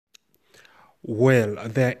Well,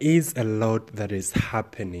 there is a lot that is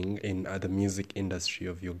happening in the music industry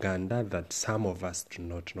of Uganda that some of us do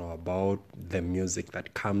not know about, the music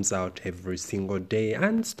that comes out every single day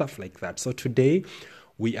and stuff like that. So today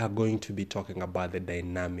we are going to be talking about the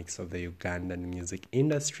dynamics of the Ugandan music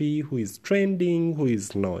industry, who is trending, who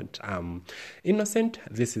is not. Innocent,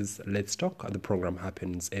 this is Let's Talk. The program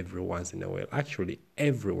happens every once in a while, actually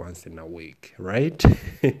every once in a week, right?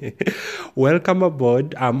 Welcome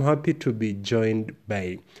aboard. I'm happy to be joined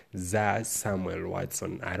by Za Samuel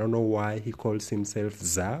Watson. I don't know why he calls himself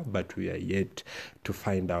Za, but we are yet to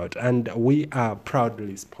find out. And we are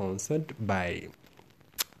proudly sponsored by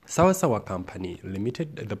Sawa Company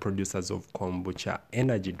Limited, the producers of kombucha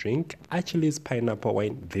energy drink, Achilles pineapple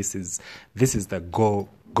wine. This is the go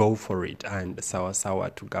for it, and Sawa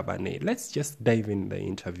to Gabane. Let's just dive in the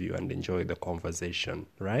interview and enjoy the conversation,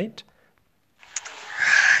 right?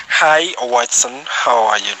 Hi, Watson. How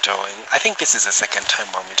are you doing? I think this is the second time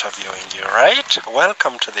I'm interviewing you, right?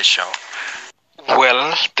 Welcome to the show.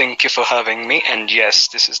 Well, thank you for having me. And yes,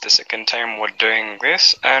 this is the second time we're doing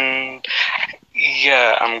this. And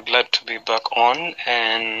yeah, I'm glad to be back on.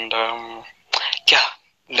 And yeah,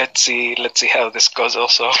 let's see how this goes.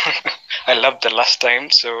 Also, I loved the last time,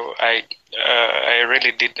 so I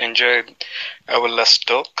really did enjoy our last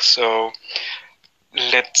talk. So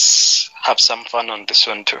let's have some fun on this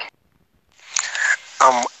one too.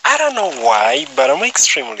 I don't know why, but I'm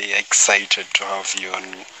extremely excited to have you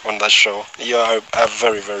on the show. You are a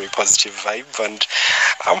very, very positive vibe, and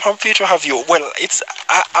I'm happy to have you. Well,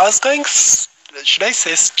 I was going, should I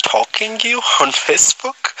say, stalking you on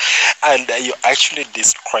Facebook, and you actually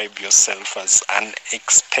describe yourself as an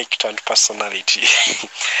expectant personality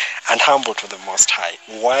and humble to the Most High.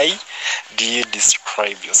 Why do you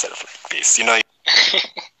describe yourself like this?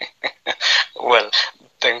 Well,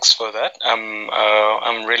 thanks for that.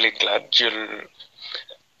 I'm really glad you'll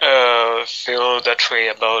feel that way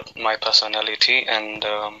about my personality and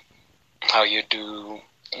how you do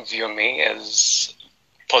view me as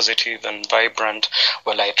positive and vibrant.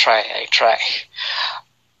 Well, I try.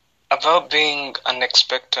 About being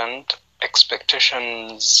unexpectant,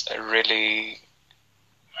 expectations really,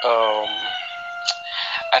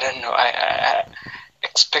 I don't know.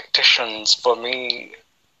 Expectations for me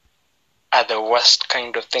are the worst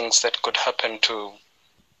kind of things that could happen to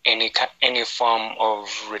any form of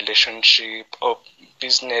relationship or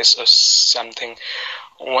business or something.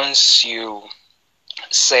 Once you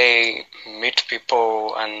say meet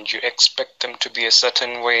people and you expect them to be a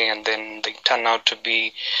certain way and then they turn out to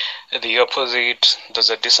be the opposite, those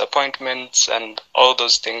are disappointments and all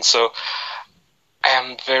those things. So I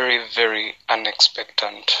am very, very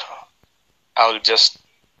unexpectant. I'll just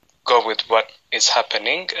go with what is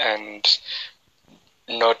happening and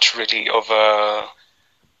not really overthink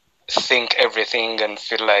everything and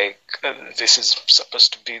feel like this is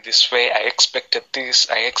supposed to be this way. I expected this,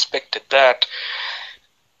 I expected that.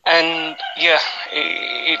 And yeah,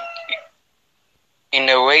 it in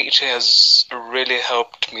a way it has really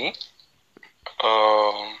helped me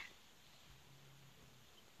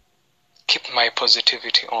keep my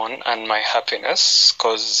positivity on and my happiness,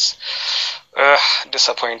 because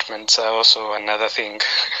disappointments are also another thing.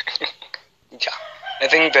 Yeah, I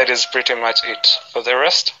think that is pretty much it. For the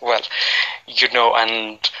rest, well,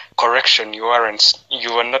 and correction, you are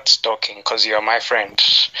not stalking because you are my friend.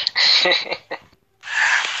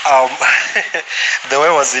 The way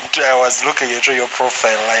I was looking into your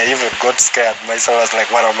profile, I even got scared myself. I was like,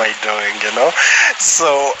 what am I doing,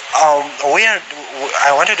 So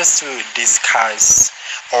I wanted us to discuss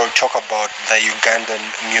or talk about the Ugandan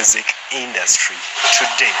music industry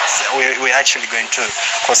today. So we're actually going to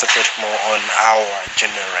concentrate more on our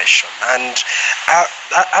generation. And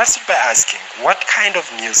I'll start by asking, what kind of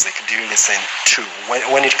music do you listen to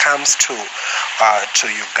when it comes to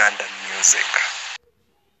Ugandan music?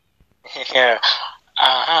 Yeah.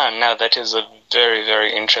 Now that is a very,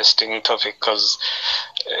 very interesting topic because,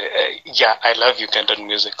 I love Ugandan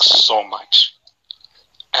music so much.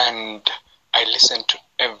 And I listen to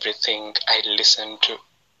everything.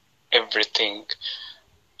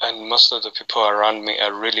 And most of the people around me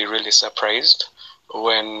are really, really surprised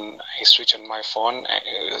when I switch on my phone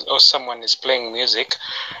or someone is playing music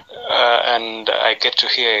and I get to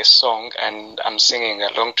hear a song and I'm singing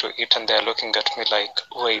along to it and they're looking at me like,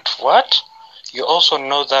 wait, what? You also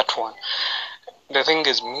know that one? The thing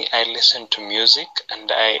is, I listen to music and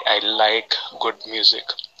I like good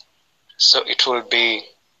music. So it will be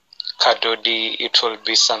Kadodi, it will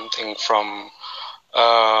be something from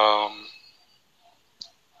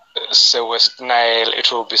say West Nile,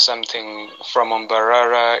 it will be something from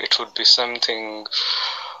Umbarara, it would be something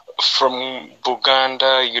from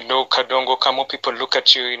Buganda, Kadongo, Kamo, people look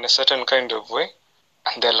at you in a certain kind of way,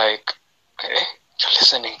 and they're like, you're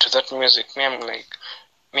listening to that music.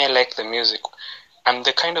 I like the music. I'm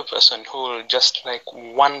the kind of person who will just like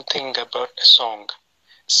one thing about a song,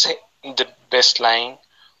 say the bass line,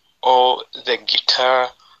 or the guitar,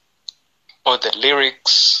 or the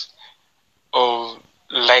lyrics, or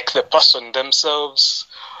like the person themselves.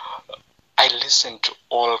 I listen to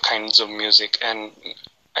all kinds of music, and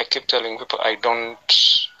I keep telling people I don't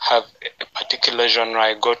have a particular genre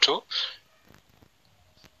I go to.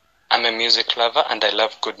 I'm a music lover and I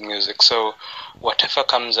love good music. So whatever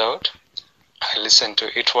comes out, I listen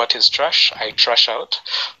to it. What is trash, I trash out.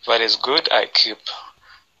 What is good, I keep.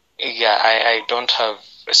 Yeah, I don't have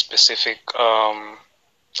a specific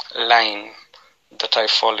line that I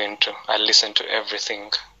fall into. I listen to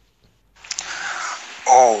everything.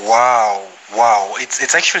 Oh wow!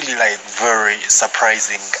 It's actually like very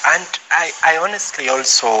surprising, and I honestly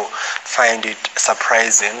also find it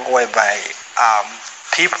surprising whereby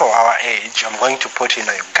people our age, I'm going to put in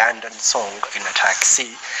a Ugandan song in a taxi,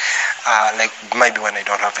 like maybe when I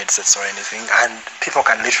don't have headsets or anything, and people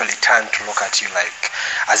can literally turn to look at you like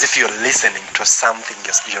as if you're listening to something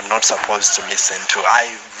you're not supposed to listen to.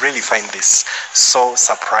 I really find this so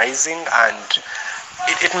surprising, and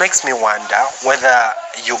it makes me wonder whether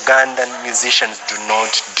Ugandan musicians do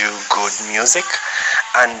not do good music.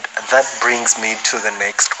 And that brings me to the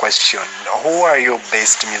next question. Who are your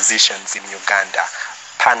best musicians in Uganda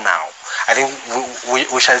per now? I think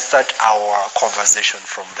we shall start our conversation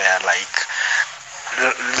from there,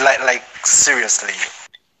 like seriously.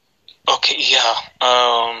 Okay, yeah.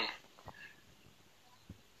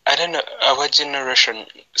 I don't know, our generation,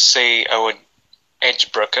 say our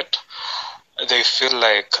age bracket, they feel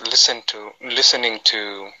like listening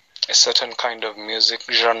to a certain kind of music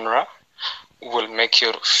genre will make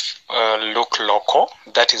you look local.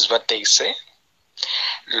 That is what they say,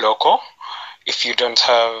 local. If you don't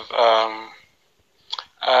have,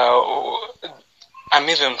 I'm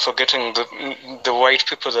even forgetting the white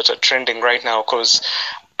people that are trending right now, because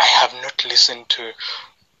I have not listened to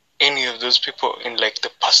any of those people in like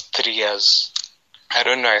the past 3 years. I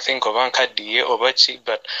don't know. I think Ovanka Die Obachi,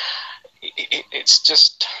 but it's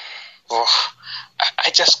just,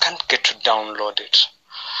 I just can't get to download it.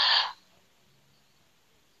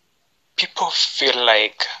 People feel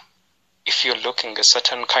like if you're looking a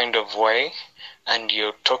certain kind of way, and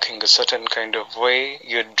you're talking a certain kind of way,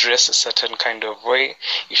 you dress a certain kind of way,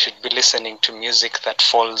 you should be listening to music that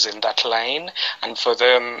falls in that line. And for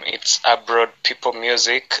them, it's abroad people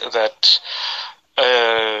music that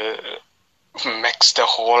makes the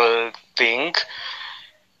whole thing.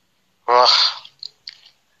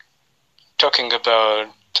 Talking about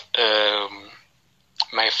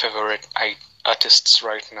my favorite artists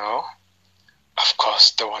right now, of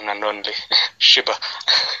course, the one and only Shiba.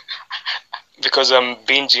 Because I'm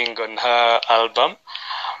binging on her album.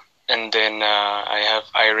 And then I have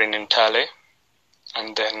Irene Intale.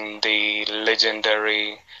 And then the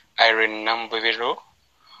legendary Irene Nambuviru.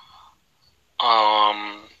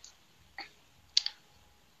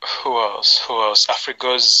 Who else?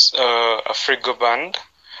 Afrigo's Afrigo band.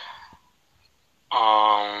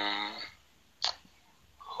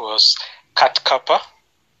 Who else? Kat Kappa.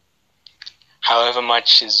 However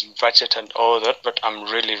much she's ratchet and all that, but I'm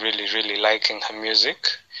really, really, really liking her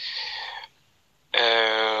music.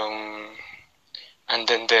 And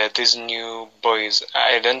then there are these new boys.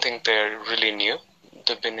 I don't think they're really new.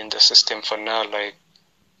 They've been in the system for now like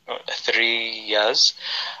 3 years.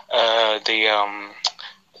 What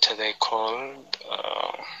are they called?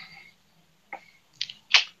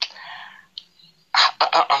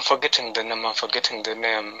 I'm forgetting the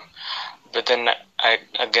name. But then I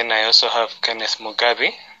also have Kenneth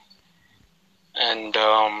Mugabe, and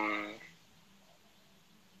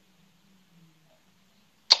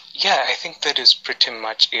yeah, I think that is pretty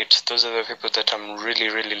much it. Those are the people that I'm really,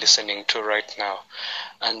 really listening to right now.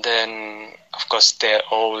 And then, of course, there are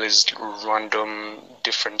always random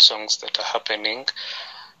different songs that are happening.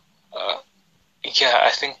 Yeah,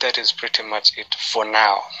 I think that is pretty much it for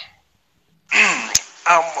now.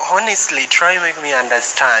 Honestly, try and make me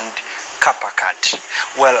understand Kappa Kat.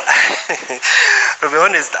 Well, to be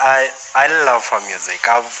honest, I love her music.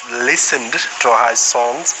 I've listened to her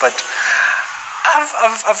songs, but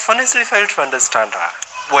I've honestly failed to understand her.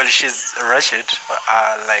 Well, she's Rashid,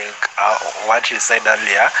 like what you said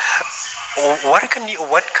earlier. What can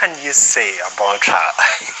you say about her?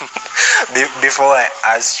 Before I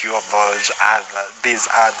ask you about these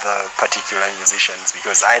other particular musicians,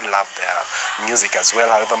 because I love their music as well.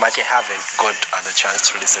 However much I haven't got the chance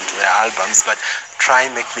to listen to their albums, but try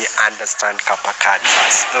make me understand Kappa Cat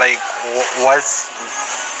first. Like, what's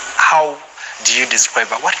how do you describe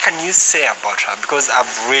her? What can you say about her? Because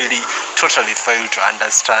I've really totally failed to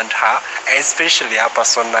understand her, especially her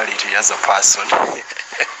personality as a person.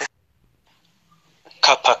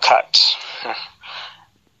 Kappa Cat.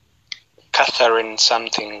 Catherine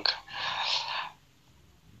something.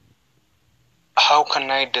 How can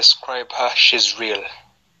I describe her? She's real.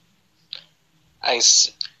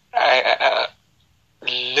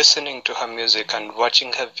 Listening to her music and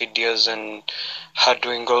watching her videos and her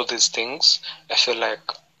doing all these things, I feel like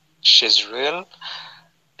she's real.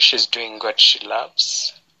 She's doing what she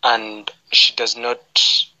loves, and she does not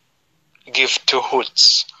give two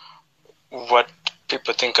hoots what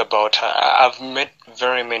people think about her. I've met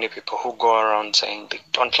very many people who go around saying they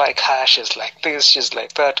don't like her, she's like this, she's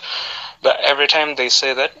like that. But every time they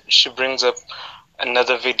say that, she brings up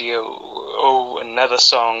another video or another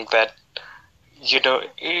song that you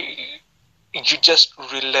just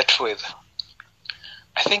relate with.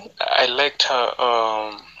 I think I liked her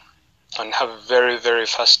on her very, very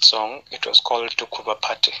first song. It was called Tukuba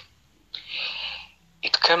Party.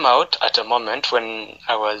 It came out at a moment when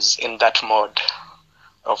I was in that mode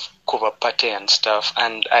of Kuba Party and stuff,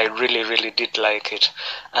 and I really, really did like it.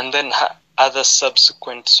 And then her other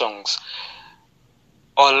subsequent songs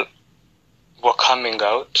all were coming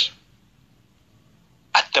out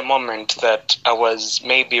at the moment that I was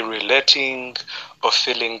maybe relating or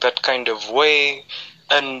feeling that kind of way.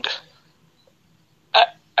 And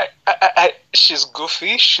she's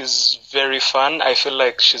goofy, she's very fun. I feel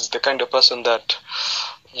like she's the kind of person that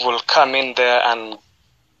will come in there and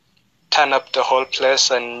turn up the whole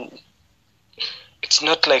place, and it's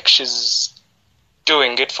not like she's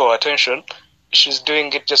doing it for attention. She's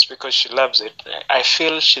doing it just because she loves it. I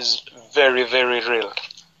feel she's very, very real.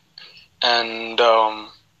 And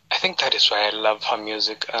I think that is why I love her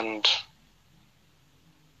music, and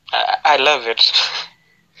I love it.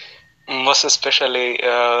 Most especially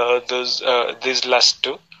these last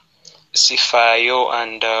two, Sifayo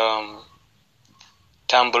and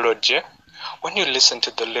Tambuloje. When you listen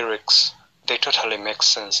to the lyrics, they totally make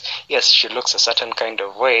sense. Yes, she looks a certain kind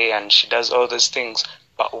of way and she does all these things,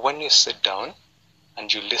 but when you sit down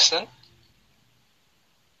and you listen,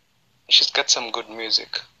 she's got some good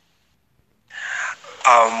music.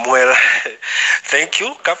 Well, thank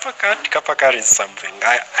you. Kappa Cat is something.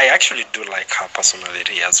 I actually do like her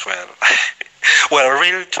personality as well. Well,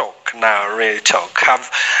 real talk now, real talk.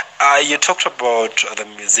 You talked about the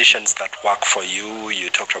musicians that work for you. You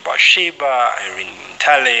talked about Sheba, Irene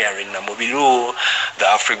Tale, Irene Namubiru, the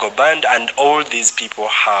Afrigo Band, and all these people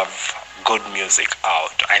have good music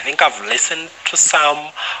out. I think I've listened to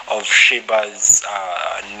some of Sheba's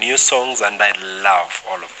new songs, and I love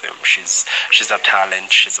all of them. She's a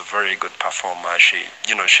talent. She's a very good performer.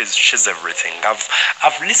 She's everything.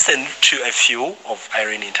 I've listened to a few of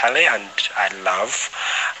Irene Tale, and I love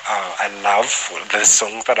the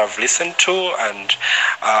songs that I've listened to, and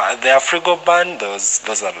the Afrigo Band.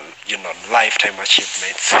 Those are lifetime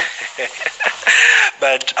achievements.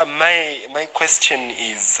 But my question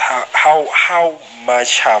is how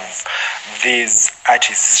much have these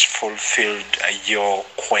artists fulfilled your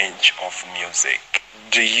quench of music?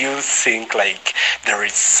 Do you think like there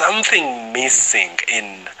is something missing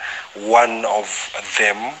in one of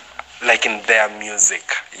them, like in their music?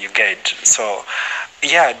 You get? So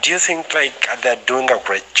yeah, do you think like they're doing a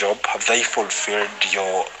great job? Have they fulfilled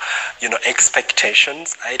your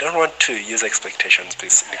expectations? I don't want to use expectations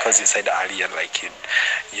because you said earlier like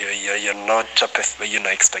you're not a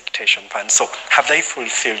expectation fan. So have they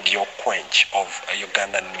fulfilled your quench of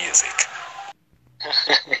Ugandan music?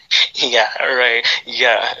 Yeah, right.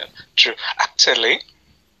 Yeah, true. Actually,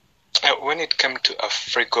 when it came to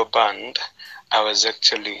Afrigo Band, I was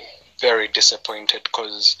actually very disappointed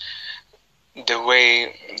because the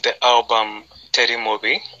way the album Teddy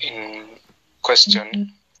Mobi in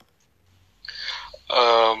question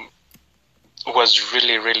was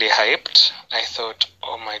really, really hyped. I thought,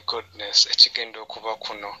 oh my goodness, Echigendo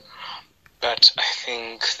Kubakuno. But I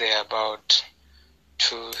think they're about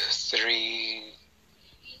 2, 3.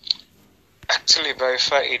 Actually, by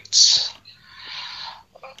far it's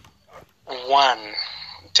 1.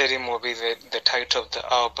 Teddy Mobi, the title of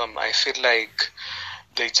the album. I feel like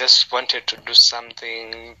they just wanted to do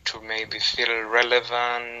something to maybe feel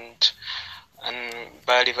relevant, and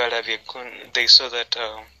they saw that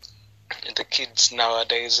the kids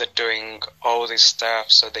nowadays are doing all this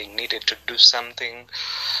stuff, so they needed to do something.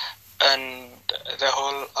 And the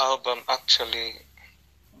whole album actually,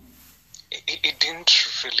 it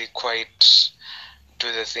didn't really quite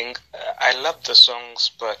do the thing. I love the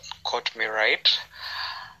songs, but Caught Me Right,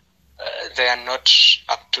 they are not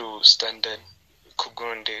up to standard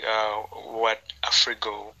Kugundi, what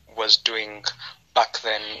Afrigo was doing back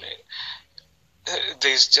then.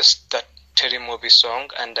 There's just that Terry Moby song,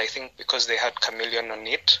 and I think because they had Chameleon on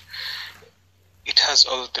it, it has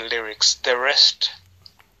all the lyrics. The rest,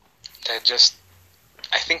 I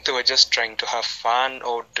think they were just trying to have fun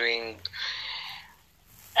or doing,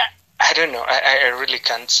 I don't know, I really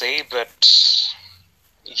can't say, but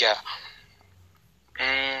yeah.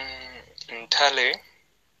 In Tale,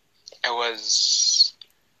 I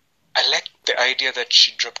liked the idea that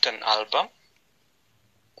she dropped an album,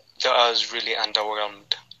 though I was really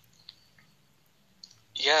underwhelmed.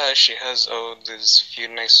 Yeah, she has all these few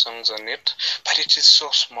nice songs on it, but it is so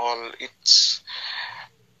small. It's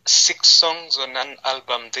 6 songs on an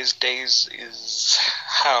album these days is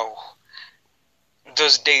how?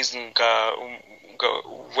 Those days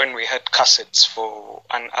when we had cassettes for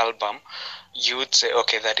an album, you would say,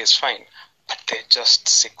 okay, that is fine. But they're just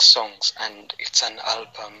 6 songs and it's an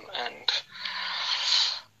album, and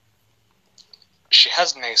she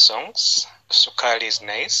has nice songs. Sukari is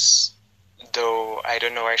nice, though I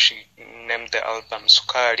don't know why she named the album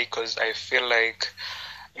Sukari, because I feel like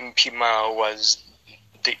Mpima was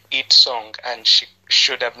the it song and she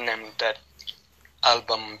should have named that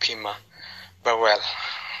album Mpima. But well,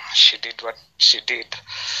 she did what she did.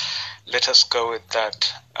 Let us go with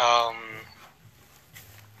that.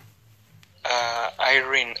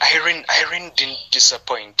 Irene didn't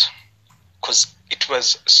disappoint, because it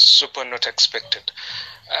was super not expected.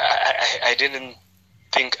 I didn't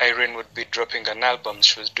think Irene would be dropping an album.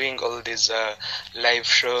 She was doing all these live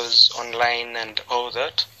shows online and all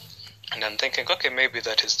that, and I'm thinking, okay, maybe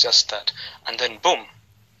that is just that. And then boom,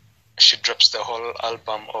 she drops the whole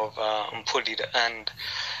album of Mpulida, and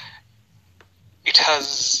it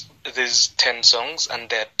has these 10 songs, and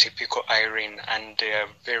they're typical Irene, and they're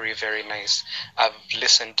very, very nice. I've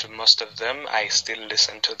listened to most of them. I still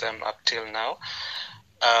listen to them up till now.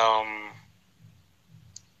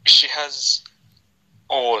 She has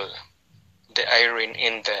all the Irene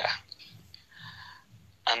in there.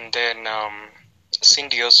 And then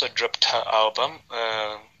Cindy also dropped her album,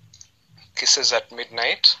 Kisses at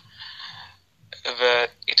Midnight.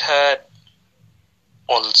 But it had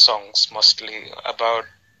old songs, mostly about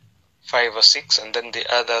 5 or 6, and then the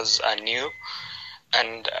others are new,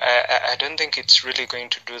 and I don't think it's really going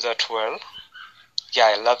to do that well. Yeah,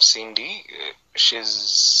 I love Cindy.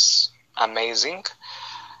 She's amazing.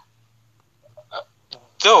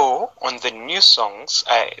 Though on the new songs,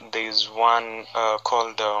 there's one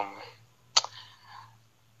called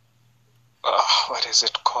what is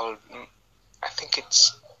it called? I think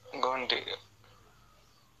it's going to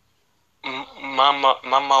Mama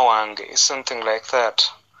Wange, something like that.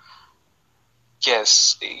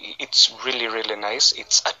 Yes, it's really, really nice.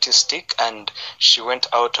 It's artistic, and she went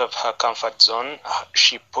out of her comfort zone.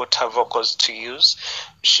 She put her vocals to use.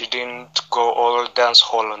 She didn't go all dance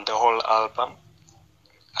hall on the whole album.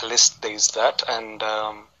 At least there is that, and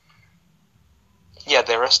yeah,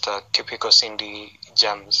 the rest are typical Cindy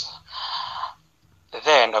jams.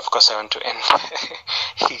 Then, of course, I want to end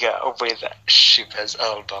here with Shiba's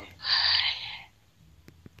album.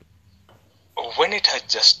 When it had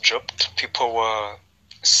just dropped, people were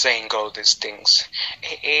saying all these things.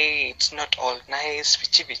 Hey, it's not all nice,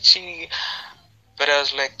 vichi. But I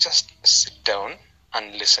was like, just sit down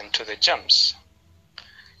and listen to the jams.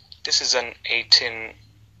 This is an 18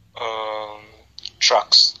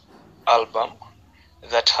 tracks album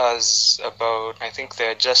that has about, I think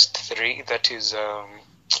there are just 3. That is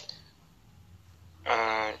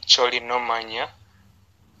Choli no Manya,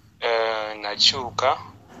 Nachuka,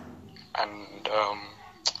 and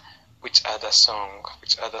which other song?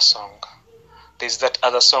 There's that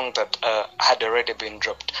other song that had already been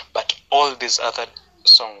dropped, but all these other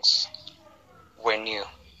songs were new,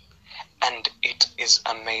 and it is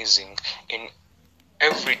amazing. In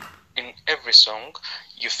every song,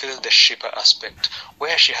 you feel the Shiba aspect.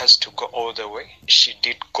 Where she has to go all the way, she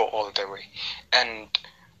did go all the way, and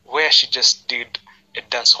where she just did a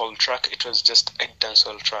dancehall track, it was just a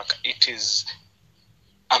dancehall track. It is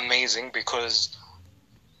amazing because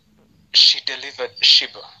she delivered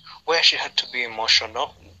Shiba. Where she had to be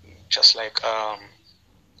emotional, just like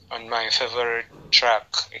on my favorite track,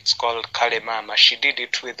 it's called Kale Mama. She did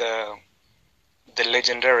it with the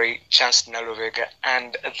legendary Chance Naluvega,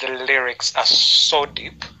 and the lyrics are so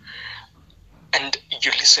deep. and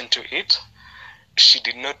you listen to it. She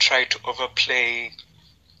did not try to overplay,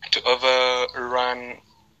 to overrun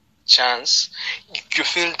Chance. You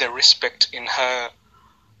feel the respect in her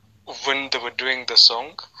when they were doing the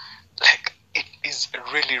song. Like, it is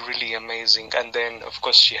really, really amazing. And then, of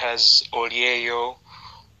course, she has Olieyo.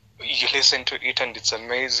 You listen to it and it's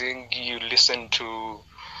amazing. You listen to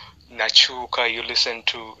Nachuka, you listen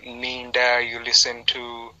to Ninda, you listen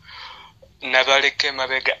to Nabaleke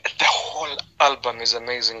Mabega. The whole album is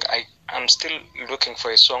amazing. I'm still looking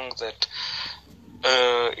for a song that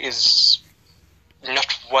is not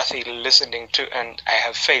worthy listening to, and I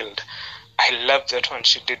have failed. I love that one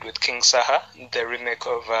she did with King Saha, the remake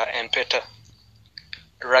of Empeta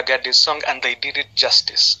Ragadi's song, and they did it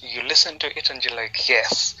justice. You listen to it and you're like,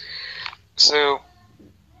 yes. So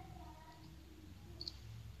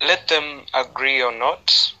let them agree or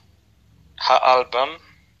not, her album,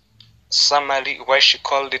 Samali, why she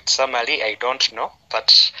called it Samali, I don't know,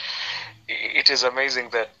 but it is amazing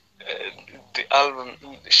that the album,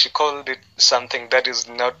 she called it something that is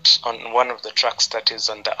not on one of the tracks that is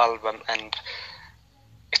on the album, and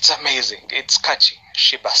it's amazing. It's catchy,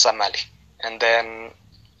 Shiba Samali, and then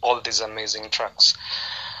all these amazing tracks.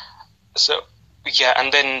 So yeah,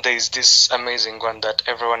 and then there's this amazing one that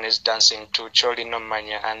everyone is dancing to, Choli no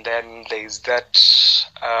Manya, and then there's that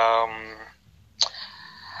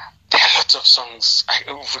there are lots of songs.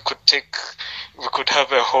 We could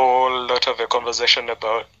have a whole lot of a conversation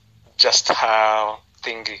about just her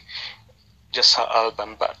thingy, just her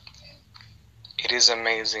album, but it is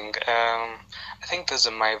amazing. I think those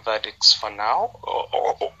are my verdicts for now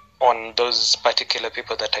on those particular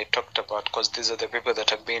people that I talked about, because these are the people that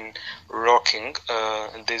have been rocking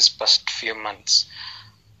in these past few months.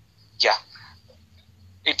 Yeah,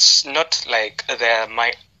 it's not like they're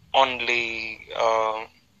my only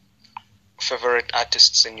favorite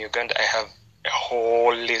artists in Uganda. I have a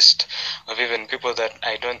whole list of even people that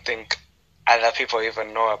I don't think other people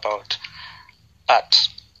even know about. But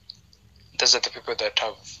those are the people that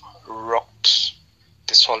have rocked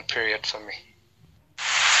this whole period for me.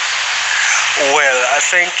 Well,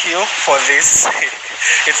 thank you for this.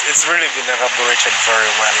 It's really been elaborated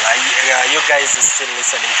very well. You guys are still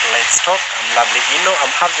listening to Let's Talk. I'm lovely.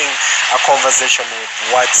 I'm having a conversation with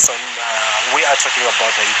Watson. We are talking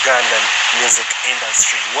about the Ugandan music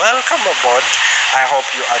industry. Welcome aboard. I hope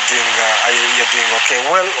you are doing. You're doing okay.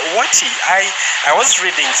 Well, Wati, I was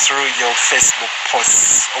reading through your Facebook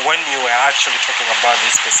posts when you were actually talking about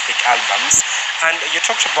these specific albums, and you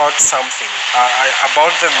talked about something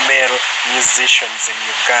about the male musicians in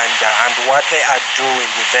Uganda and what they are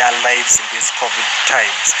doing with their lives in these COVID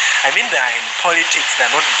times. I mean, they are in politics,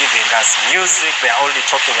 they're not giving us music, they're only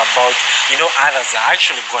talking about, others are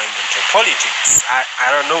actually going into politics.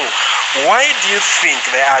 I don't know. Why do you think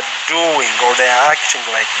they are doing or they are acting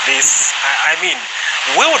like this? I mean,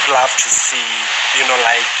 we would love to see,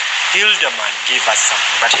 like Hildeman give us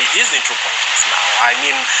something, but he is into politics now. I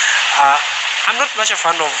mean, I'm not much a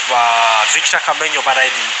fan of Victor Kamenyo, but I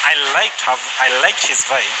liked his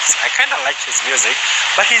vibes. I kind of liked his music,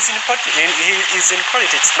 but he's in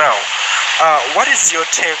politics now. What is your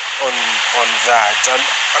take on that? And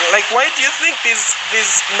like, why do you think these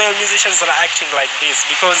male musicians are acting like this?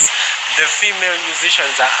 Because the female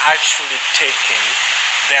musicians are actually taking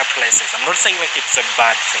their places. I'm not saying like it's a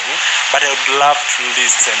bad thing, but I would love to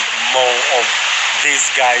listen more of these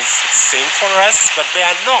guys sing for us, but they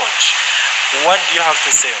are not. What do you have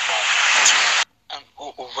to say about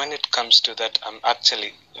it? When it comes to that, I'm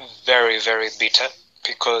actually very, very bitter,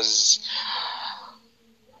 because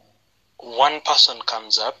one person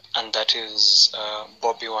comes up, and that is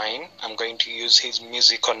Bobby Wine. I'm going to use his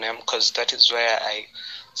musical name because that is where I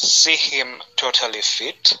see him totally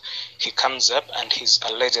fit. He comes up and he's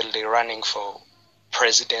allegedly running for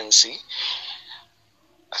presidency.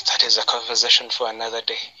 That is a conversation for another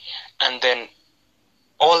day. And then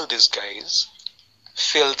all these guys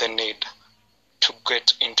feel the need to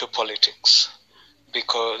get into politics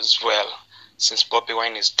because, well, since Bobby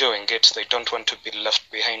Wine is doing it, they don't want to be left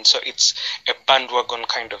behind. So it's a bandwagon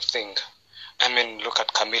kind of thing. I mean, look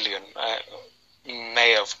at Chameleon,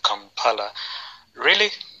 mayor of Kampala. Really?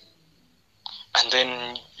 And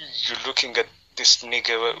then you're looking at this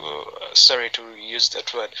nigga, sorry to use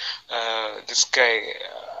that word, this guy,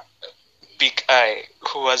 Big Eye,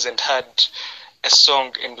 who hasn't had a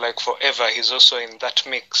song in like forever. He's also in that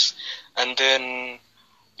mix. And then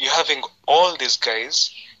you're having all these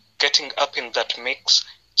guys getting up in that mix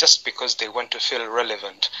just because they want to feel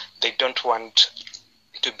relevant. They don't want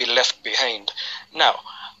to be left behind. Now,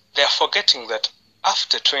 they're forgetting that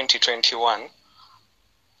after 2021,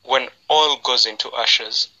 when all goes into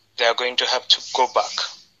ashes, they are going to have to go back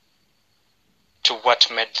to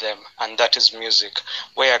what made them, and that is music.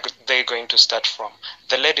 Where are they going to start from?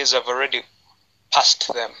 The ladies have already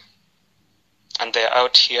passed them, and they're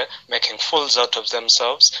out here making fools out of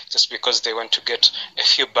themselves just because they want to get a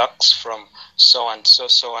few bucks from so and so,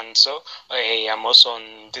 so and so. Hey, I'm also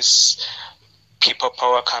on this People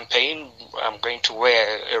Power campaign. I'm going to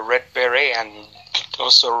wear a red beret and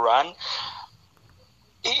also run.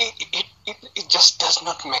 It just does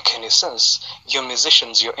not make any sense. Your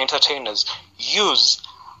musicians, your entertainers, use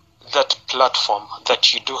that platform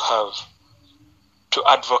that you do have to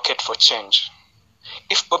advocate for change.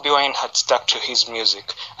 If Bobby Wine had stuck to his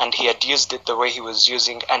music and he had used it the way he was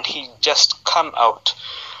using, and he just come out,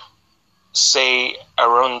 say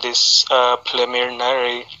around this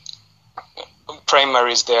preliminary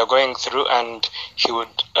primaries they are going through, and he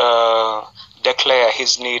would declare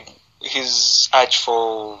his urge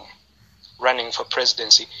for running for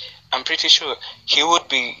presidency, I'm pretty sure he would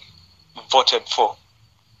be voted for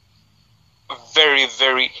very,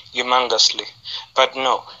 very humongously. But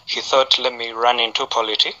no, he thought, let me run into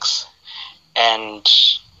politics and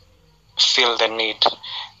feel the need,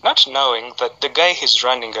 not knowing that the guy he's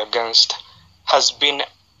running against has been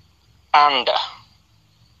under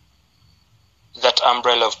that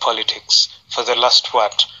umbrella of politics for the last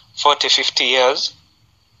 40, 50 years.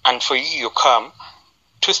 And for you come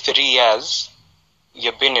 2-3 years,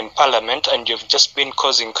 you've been in parliament and you've just been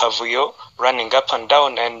causing kavuyo, running up and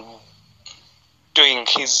down and doing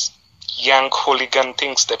his young hooligan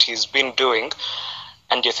things that he's been doing,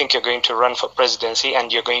 and you think you're going to run for presidency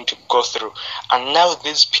and you're going to go through. And now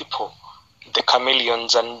these people, the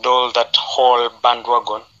chameleons and all that whole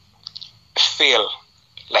bandwagon, feel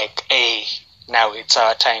like, hey, now it's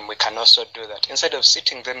our time, we can also do that. Instead of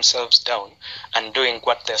sitting themselves down and doing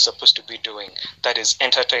what they're supposed to be doing, that is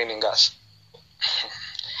entertaining us.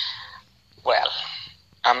 Well,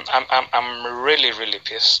 I'm really, really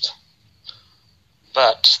pissed.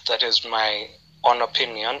 But that is my own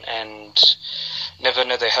opinion, and never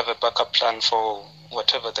know they have a backup plan for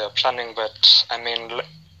whatever they're planning. But I mean,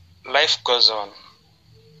 life goes on.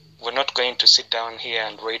 We're not going to sit down here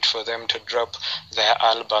and wait for them to drop their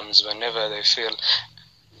albums whenever they feel.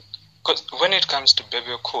 Because when it comes to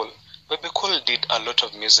Baby Cool did a lot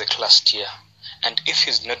of music last year. And if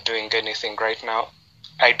he's not doing anything right now,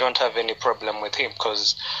 I don't have any problem with him.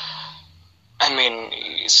 Because, I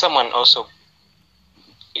mean, someone also,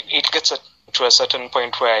 it gets to a certain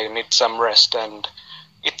point where I need some rest. And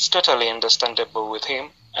it's totally understandable with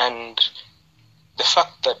him. And the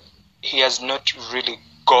fact that he has not really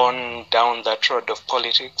gone down that road of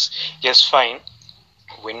politics, yes, fine,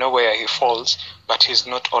 we know where he falls, but he's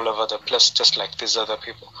not all over the place just like these other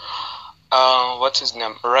people. What's his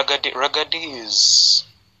name? Ragadi is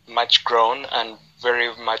much grown and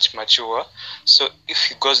very much mature, so if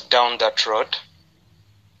he goes down that road,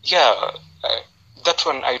 yeah, that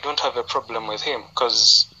one I don't have a problem with him,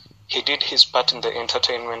 because he did his part in the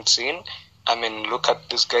entertainment scene. I mean, look at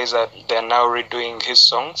these guys that they're now redoing his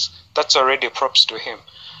songs. That's already props to him.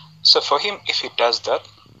 So for him, if he does that,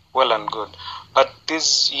 well and good. But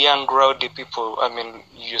these young rowdy people, I mean,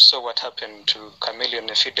 you saw what happened to Chameleon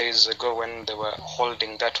a few days ago when they were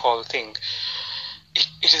holding that whole thing.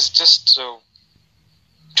 It is just so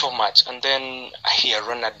too much. And then I hear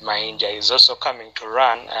Ronald Mainja is also coming to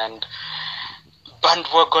run, and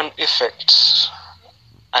bandwagon effect.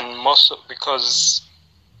 And most because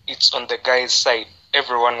it's on the guy's side,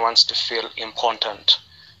 everyone wants to feel important,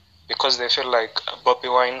 because they feel like Bobby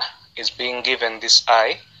Wine is being given this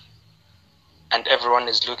eye and everyone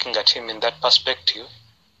is looking at him in that perspective.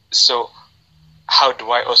 So how do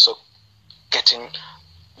I also get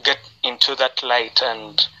into that light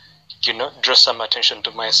and, draw some attention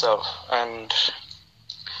to myself? And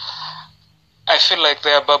I feel like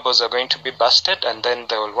their bubbles are going to be busted, and then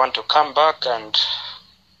they will want to come back. And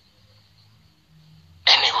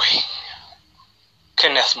anyway,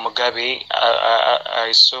 Kenneth Mugabe,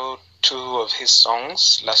 I saw 2 of his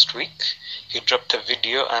songs last week. He dropped a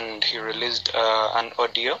video and he released an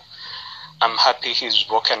audio. I'm happy he's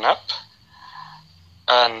woken up.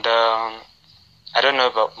 And I don't know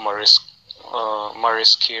about Maurice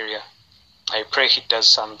Kiria. I pray he does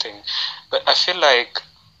something. But I feel like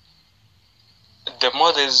the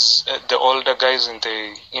more the older guys in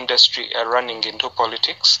the industry are running into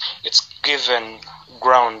politics, it's given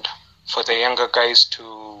ground for the younger guys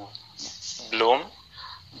to bloom.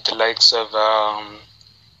 The likes of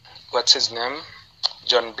what's his name,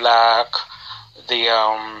 John Black, the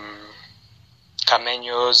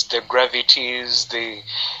Camenos, the Gravities.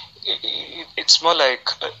 It's more like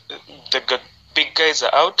the big guys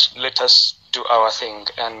are out. Let us do our thing.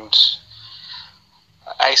 And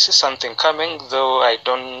I see something coming, though I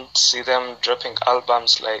don't see them dropping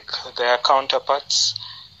albums like their counterparts.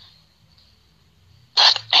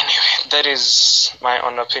 But anyway, that is my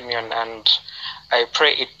own opinion, and I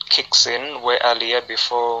pray it kicks in way earlier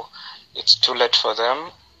before it's too late for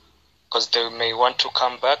them, because they may want to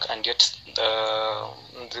come back, and yet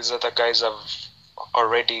these other guys have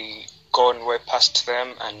already gone way past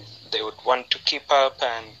them, and they would want to keep up.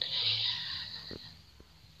 And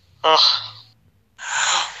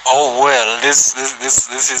Oh well, this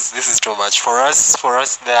is too much for us. For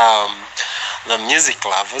us, the music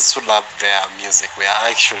lovers who love their music, we are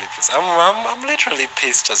actually pissed. I'm literally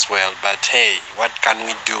pissed as well. But hey, what can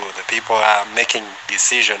we do? The people are making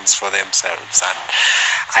decisions for themselves, and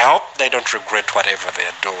I hope they don't regret whatever they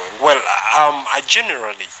are doing. Well, I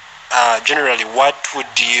generally, what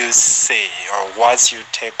would you say, or what's your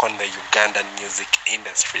take on the Ugandan music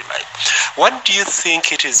industry? Like, what do you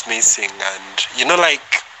think it is missing? And like,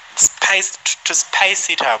 to spice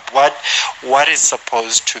it up, what is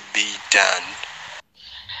supposed to be done?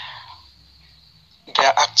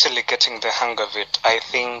 They're actually getting the hang of it. I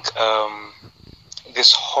think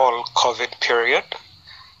this whole COVID period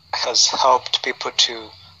has helped people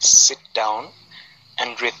to sit down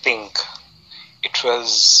and rethink. It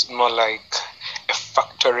was more like a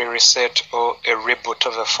factory reset or a reboot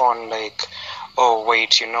of a phone, like, oh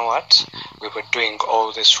wait, you know what? We were doing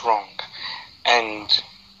all this wrong. And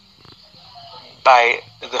by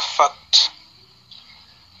the fact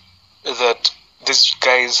that these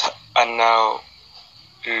guys are now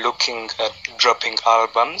looking at dropping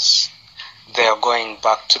albums, they are going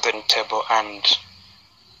back to the table and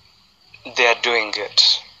they are doing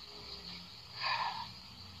it.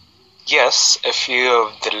 Yes, a few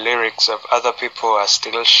of the lyrics of other people are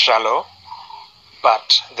still shallow,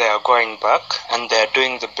 but they are going back and they are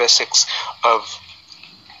doing the basics of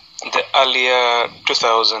the earlier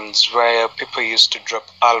 2000s, where people used to drop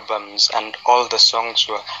albums and all the songs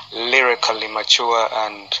were lyrically mature,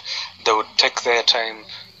 and they would take their time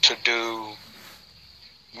to do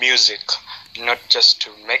music, not just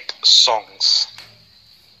to make songs.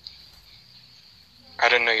 I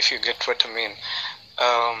don't know if you get what I mean.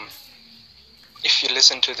 If you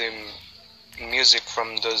listen to the music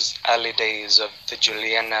from those early days of the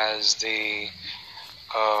Julianas, the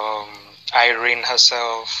Irene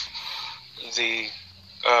herself, the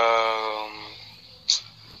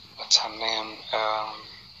what's her name,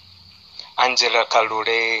 Angela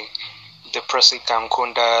Kalure, the Presi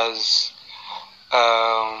Kankundas,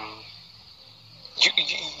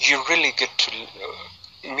 you really get to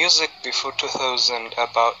music before 2000,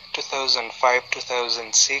 about 2005,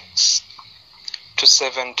 2006 to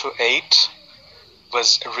 7 to 8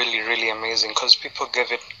 was really amazing, because people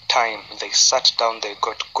gave it time. They sat down, they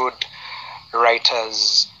got good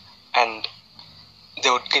writers, and they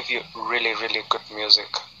would give you really good music.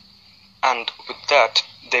 And with that,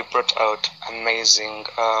 they brought out amazing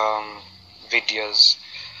videos.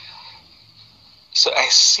 So I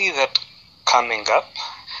see that coming up,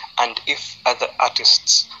 and if other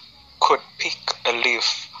artists could pick a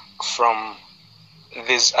leaf from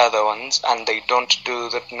these other ones, and they don't do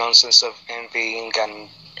that nonsense of envying and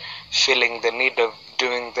feeling the need of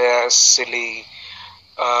doing their silly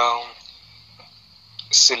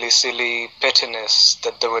pettiness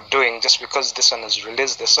that they were doing, just because this one has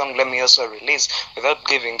released the song, let me also release, without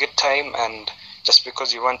giving it time, and just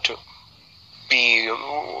because you want to be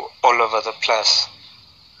all over the place.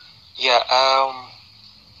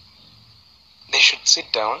 They should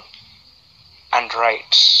sit down and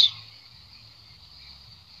write.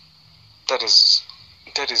 That is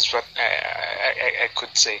what I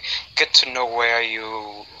could say. Get to know where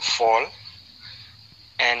you fall,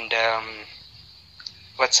 and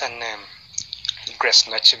what's her name? Grace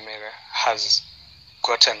Nachimere has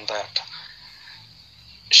gotten that.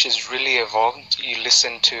 She's really evolved. You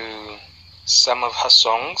listen to some of her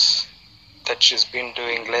songs that she's been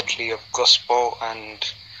doing lately of gospel,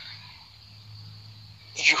 and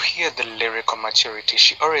you hear the lyrical maturity.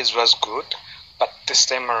 She always was good, but this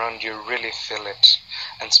time around you really feel it.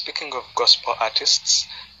 And speaking of gospel artists,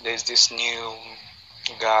 there's this new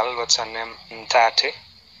girl, what's her name? Ntate.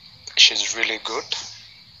 She's really good.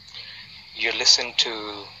 You listen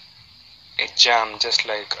to a jam just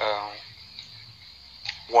like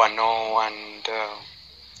Wano and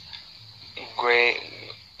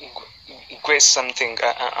Grace something,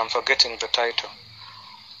 I'm forgetting the title.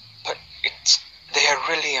 But they are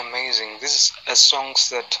really amazing. These are songs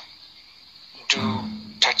that do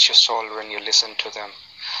touch your soul when you listen to them.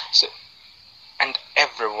 So, and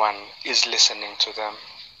everyone is listening to them.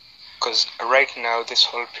 because right now this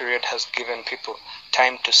whole period has given people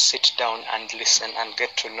time to sit down and listen and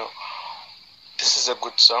get to know this is a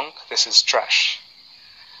good song, this is trash.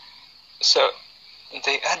 So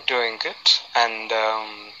they are doing it, and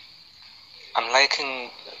I'm liking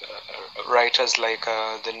writers like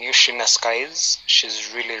the new Sheena Skies.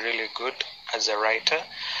 She's really, really good as a writer.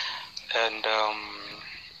 And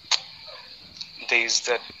there's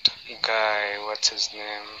that guy, what's his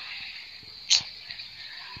name?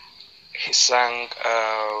 He sang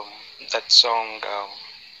that song,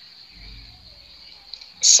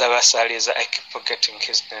 Savasaliza. I keep forgetting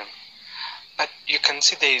his name. But you can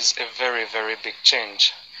see there is a very, very big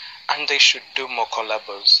change. And they should do more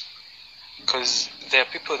collabos. Because there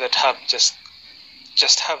are people that have just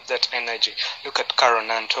have that energy. Look at Karo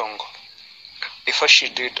Nantongo. Before she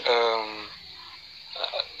did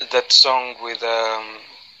that song with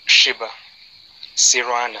Shiba,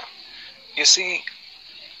 Sirwana, you see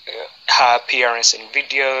her appearance in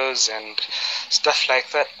videos and stuff like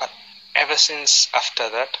that. But ever since after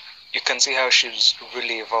that, you can see how she's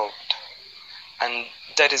really evolved. And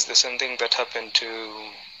that is the same thing that happened to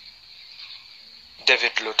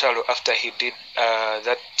David Lutalo after he did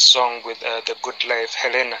that song with The Good Life,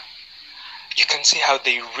 Helena. You can see how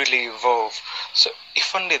they really evolve. So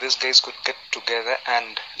if only these guys could get together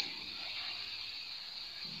and,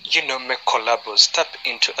 make collabos, tap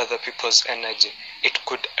into other people's energy, it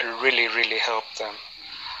could really, really help them.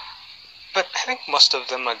 But I think most of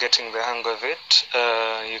them are getting the hang of it.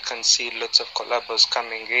 You can see lots of collabos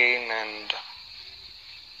coming in, and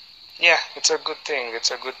yeah, it's a good thing.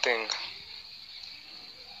 It's a good thing.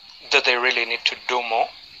 That they really need to do more.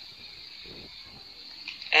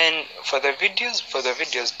 And for the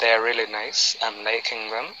videos, they are really nice. I'm liking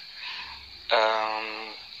them.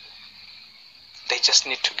 They just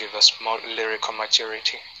need to give us more lyrical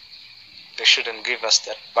maturity. They shouldn't give us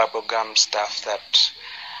that bubblegum stuff that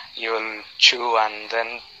you'll chew and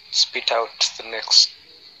then spit out the next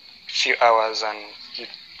few hours and you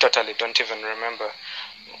totally don't even remember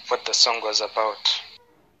what the song was about.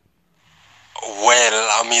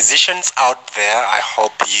 Well, musicians out there, I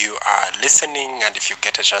hope you are listening, and if you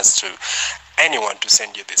get a chance to anyone to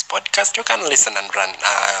send you this podcast, you can listen and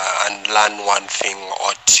learn one thing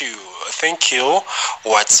or two. Thank you,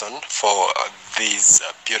 Watson, for these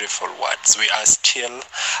beautiful words. We are still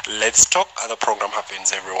Let's Talk. The program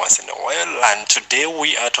happens every once in a while, and today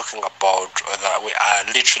we are talking about we are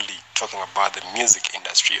literally talking about the music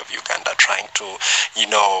industry of Uganda, trying to,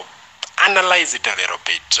 analyze it a little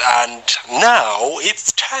bit. And now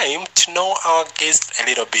it's time to know our guest a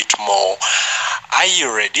little bit more. Are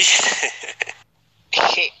you ready?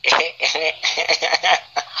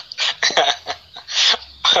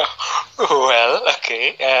 Well,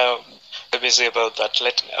 okay. Let me see about that.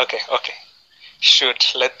 Okay.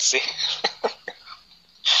 Shoot, let's see.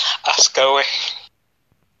 Ask away.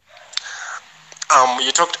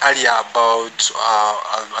 You talked earlier about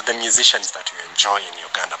the musicians that you enjoy in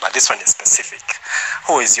Uganda, but this one is specific.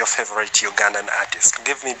 Who is your favorite Ugandan artist?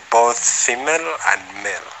 Give me both female and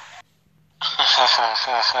male.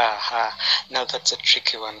 Now that's a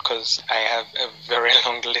tricky one because I have a very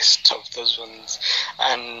long list of those ones,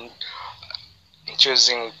 and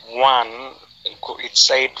choosing one each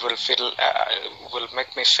side will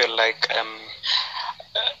make me feel like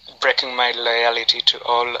breaking my loyalty to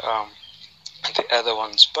all the other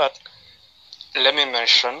ones. But let me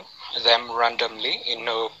mention them randomly in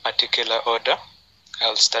no particular order.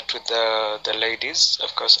 I'll start with the ladies,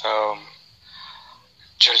 of course.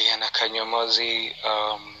 Juliana Kanyomozi,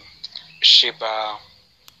 Shiba.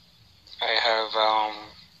 I have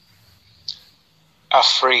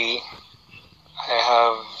Afri. I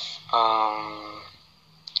have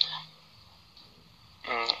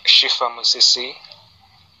Shifa Musisi.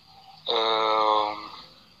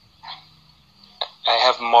 I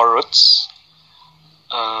have Moruts.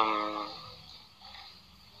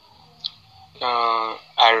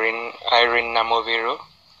 Irene Namoviru.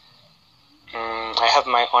 I have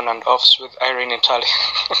my on and offs with Irene Italy.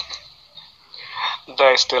 Though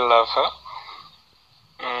I still love her.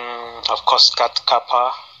 Of course, Kat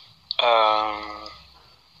Kappa.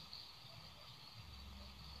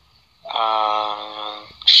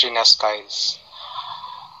 Sheena Skies.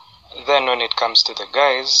 Then when it comes to the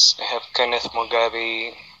guys, I have Kenneth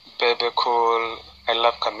Mugabe, Bebe Cool. I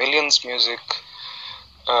love Chameleon's music.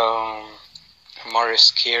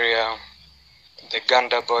 Morris Kiria, the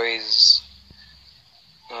Ganda Boys.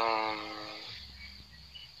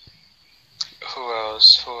 Who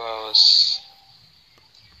else?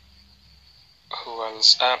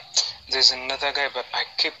 There's another guy, but I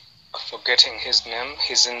keep forgetting his name.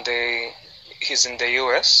 He's in the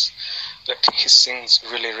US. but he sings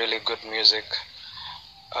really, really good music.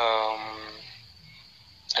 I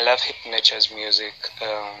love Hip Nature's music.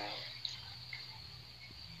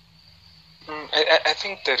 I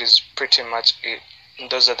think that is pretty much it.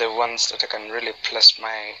 Those are the ones that I can really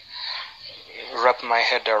wrap my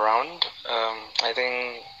head around. I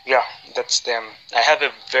think, yeah, that's them. I have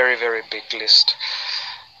a very, very big list.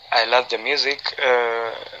 I love the music,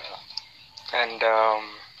 and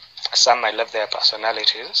some I love their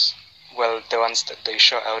personalities. Well, the ones that they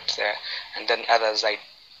show out there, and then others I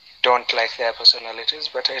don't like their personalities,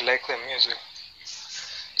 but I like their music.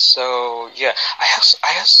 So yeah, I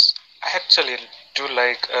actually do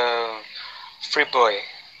like Free Boy.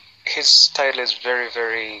 His style is very,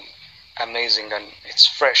 very amazing, and it's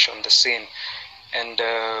fresh on the scene. And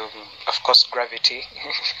of course, Gravity.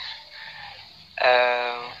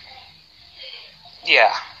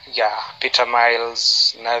 Yeah, yeah, Peter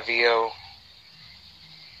Miles, Navio,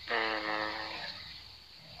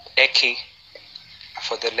 Eki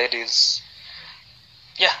for the ladies.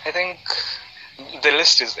 Yeah, I think the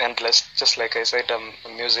list is endless. Just like I said, I'm a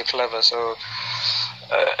music lover, so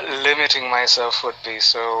limiting myself would be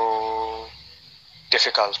so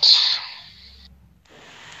difficult.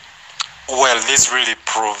 Well, this really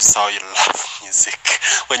proves how you love music.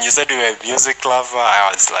 When you said you were a music lover,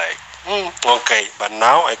 I was like, okay, but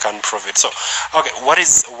now I can prove it. So, okay, what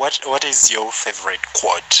is your favorite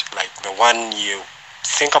quote? Like the one you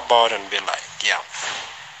think about and be like, yeah.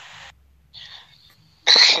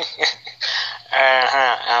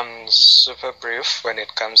 I'm super brief when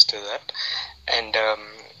it comes to that, and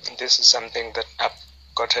this is something that I've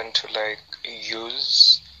gotten to like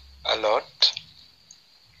use a lot,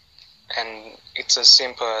 and it's as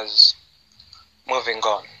simple as moving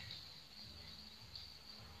on.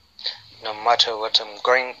 No matter what I'm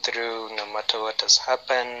going through, no matter what has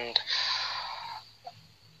happened,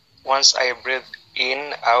 once I breathe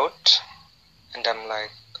in, out, and I'm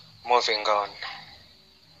like, moving on.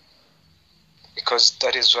 Because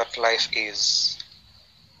that is what life is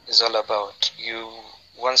all about.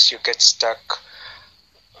 Once you get stuck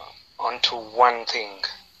onto one thing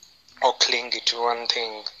or clingy to one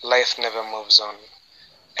thing, life never moves on.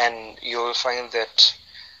 And you will find that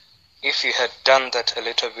if you had done that a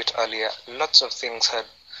little bit earlier, lots of things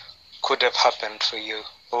could have happened for you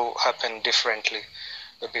or happened differently.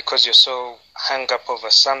 But because you're so hung up over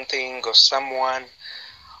something or someone,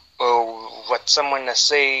 or what someone has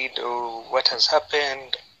said, or what has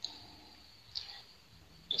happened,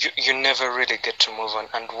 you never really get to move on.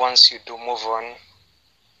 And once you do move on,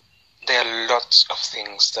 there are lots of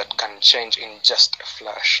things that can change in just a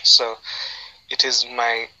flash. So it is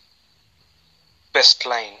my best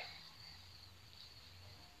line.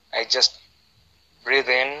 I just breathe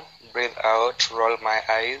in, breathe out, roll my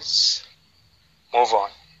eyes, move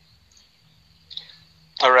on.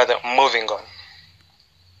 Or rather, moving on.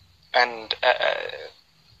 And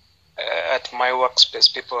at my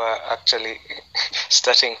workspace, people are actually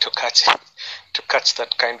starting to catch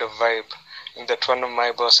that kind of vibe. And that one of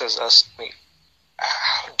my bosses asked me,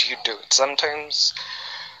 "How do you do it?" Sometimes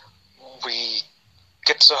we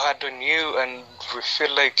get so hard on you, and we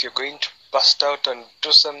feel like you're going to bust out and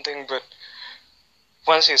do something, but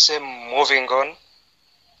once you say moving on,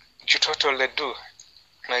 you totally do.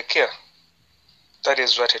 Like, yeah, that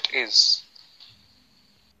is what it is.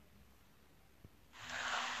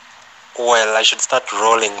 Well, I should start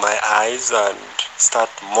rolling my eyes and start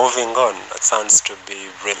moving on. That sounds to be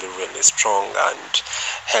really, really strong and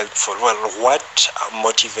helpful. Well, what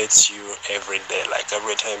motivates you every day? Like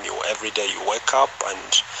every day you wake up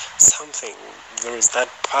and something, there is that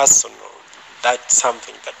person or that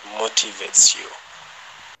something that motivates you.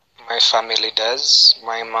 My family does.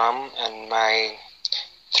 My mom and my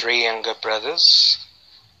 3 younger brothers.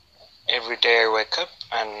 Every day I wake up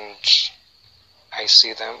and I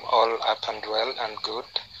see them all up and well and good.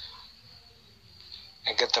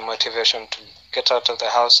 I get the motivation to get out of the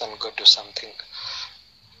house and go do something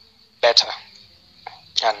better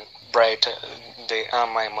and brighter. They are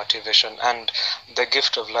my motivation and the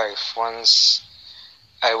gift of life. Once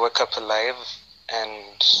I wake up alive,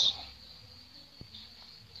 and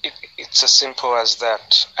it's as simple as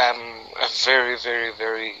that. I'm a very, very,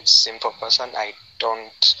 very simple person. I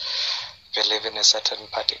don't believe in a certain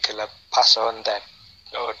particular person that,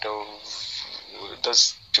 or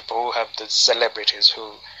those people who have the celebrities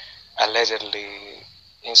who allegedly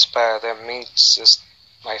inspire them. It's just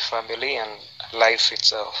my family and life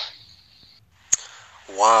itself.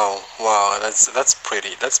 Wow, that's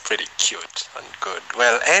pretty cute and good.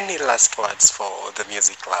 Well, any last words for the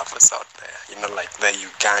music lovers out there? You know, like the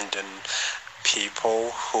Ugandan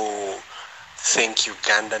people who think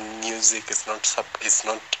Ugandan music is not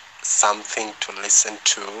something to listen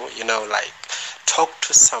to. Like talk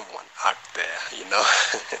to someone out there.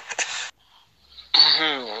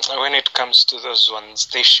 When it comes to those ones,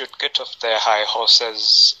 they should get off their high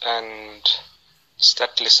horses and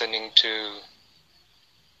start listening to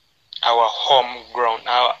our homegrown,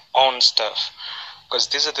 our own stuff. Because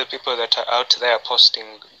these are the people that are out there posting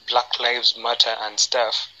Black Lives Matter and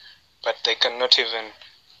stuff, but they cannot even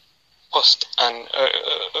post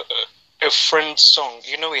a friend's song.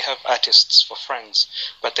 We have artists for friends,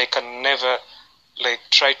 but they can never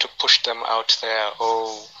try to push them out there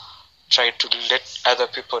or try to let other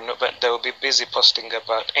people know, but they'll be busy posting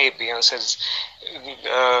about, hey, Beyonce's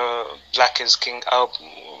Black is King album,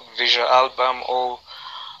 visual album, or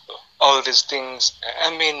all these things. I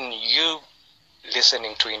mean, you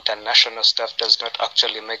listening to international stuff does not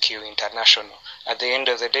actually make you international. At the end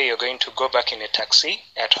of the day, you're going to go back in a taxi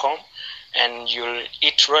at home and you'll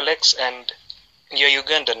eat Rolex and you're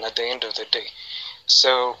Ugandan at the end of the day.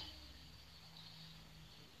 So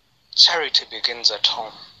charity begins at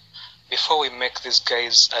home. Before we make these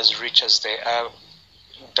guys as rich as they are,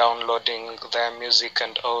 downloading their music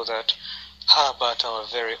and all that, how about our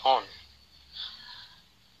very own?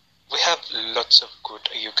 We have lots of good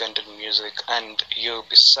Ugandan music, and you'll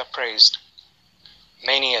be surprised.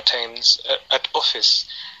 Many a times at office,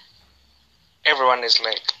 everyone is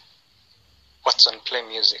like, what's on play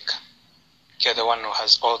music? You're the one who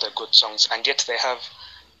has all the good songs, and yet they have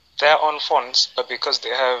their own phones, but because they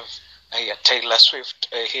have Taylor Swift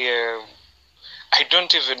here, I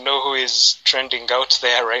don't even know who is trending out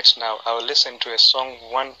there right now. I'll listen to a song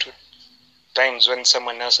 1-2 times when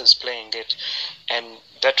someone else is playing it, and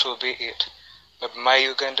that will be it. But my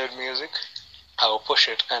Ugandan music, I'll push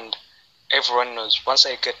it, and everyone knows. Once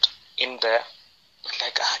I get in there,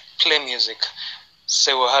 like, play music.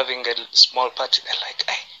 Say we're having a small party, they're like,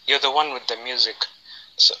 hey, you're the one with the music.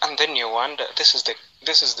 So, and then you wonder, this is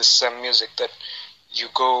the same music that you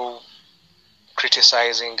go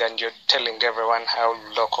criticizing and you're telling everyone how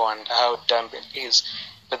local and how dumb it is,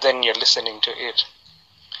 but then you're listening to it.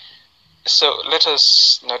 So let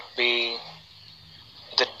us not be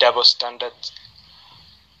the double standard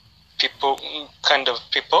kind of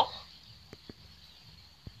people.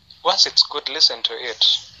 Once it's good, listen to it.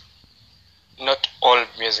 Not all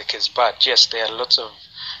music is bad. Yes, there are lots of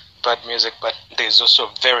bad music, but there's also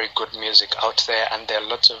very good music out there, and there are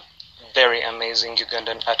lots of very amazing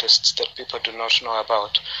Ugandan artists that people do not know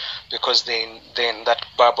about because they're in that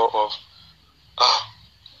bubble of,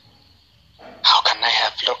 how can I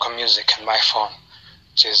have local music in my phone?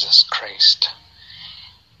 Jesus Christ.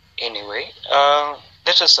 Anyway,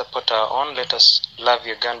 let us support our own, let us love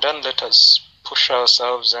Ugandan, let us push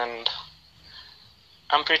ourselves, and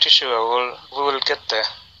I'm pretty sure we will get there.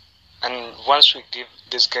 And once we give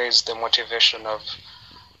these guys the motivation of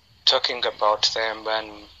talking about them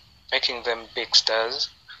and making them big stars,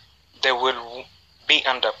 they will be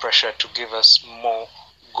under pressure to give us more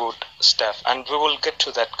good stuff, and we will get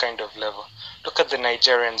to that kind of level. Look at the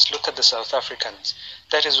Nigerians, look at the South Africans.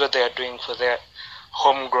 That is what they are doing for their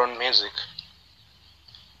homegrown music.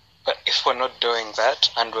 But if we're not doing that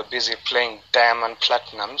and we're busy playing diamond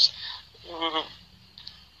platinums,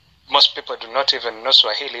 most people do not even know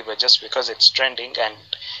Swahili, but just because it's trending, and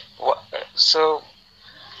so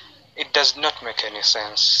it does not make any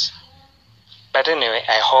sense. But anyway,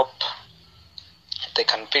 I hope they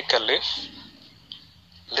can pick a leaf,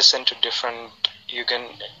 listen to different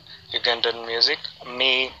Ugandan music.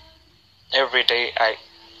 Me, every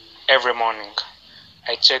morning,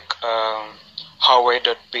 I check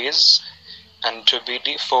Huawei.biz and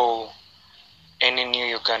 2BD for any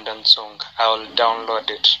new Ugandan song. I'll download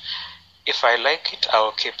it. If I like it,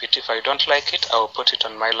 I'll keep it. If I don't like it, I'll put it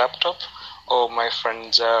on my laptop or my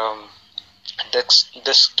friend's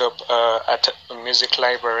desktop at a music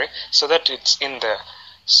library so that it's in there.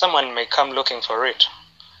 Someone may come looking for it.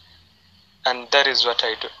 And that is what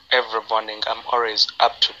I do every morning. I'm always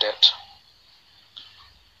up to date.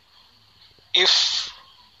 If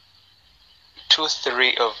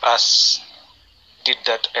 2-3 of us did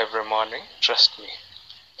that every morning, trust me,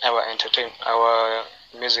 our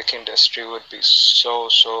music industry would be so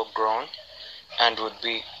grown and would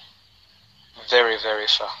be very, very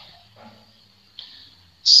far.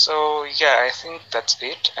 So yeah, I think that's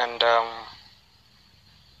it, and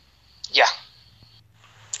yeah.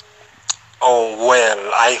 Oh,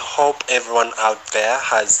 well, I hope everyone out there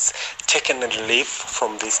has taken a leaf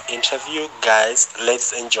from this interview. Guys,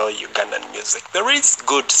 let's enjoy Ugandan music. There is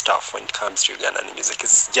good stuff when it comes to Ugandan music.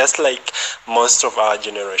 It's just like most of our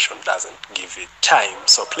generation doesn't give it time.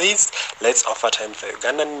 So please, let's offer time for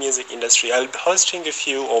Ugandan music industry. I'll be hosting a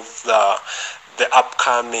few of the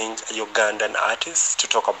upcoming Ugandan artists to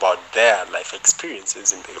talk about their life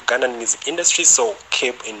experiences in the Ugandan music industry. So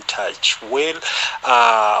keep in touch. We'll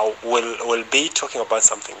be talking about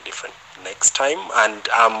something different next time, and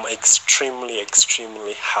I'm extremely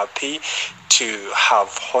happy to have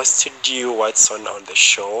hosted you, Watson, on the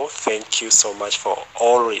show. Thank you so much for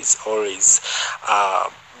always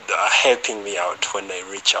helping me out when I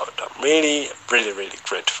reach out. I'm really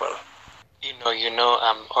grateful.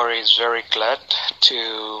 I'm always very glad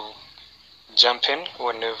to jump in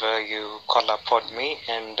whenever you call upon me,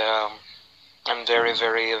 and I'm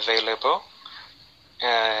very available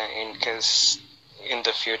in case in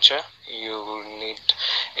the future you need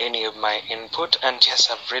any of my input. And yes,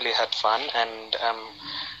 I've really had fun, and I'm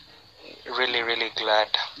really glad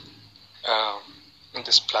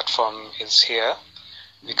this platform is here.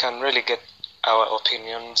 We can really get our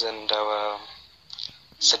opinions and our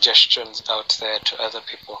suggestions out there to other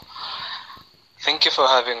people. Thank you for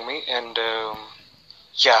having me, and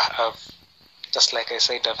just like I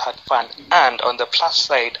said, I've had fun. And on the plus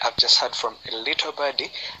side, I've just heard from a little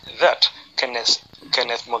birdie that Kenneth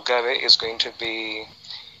Mugabe is going to be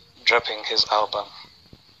dropping his album,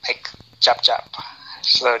 like chap.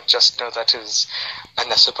 So just know that is on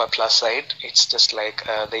the super plus side. It's just like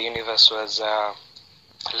the universe was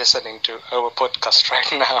listening to our podcast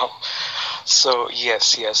right now. So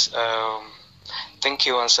yes. Thank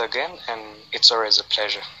you once again, and it's always a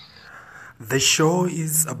pleasure. The show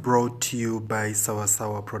is brought to you by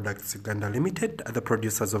Sawa Products Uganda Limited, the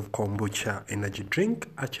producers of kombucha energy drink,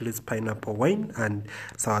 Achilles pineapple wine, and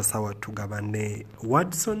Sawa Tugabane.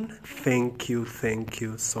 Watson, thank you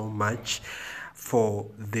so much for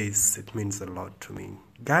this. It means a lot to me.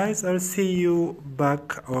 Guys, I'll see you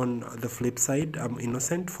back on the flip side. I'm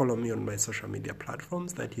Innocent. Follow me on my social media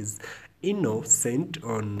platforms. That is Innocent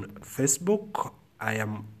on Facebook. I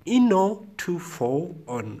am Inno24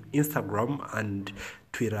 on Instagram and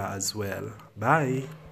Twitter as well. Bye.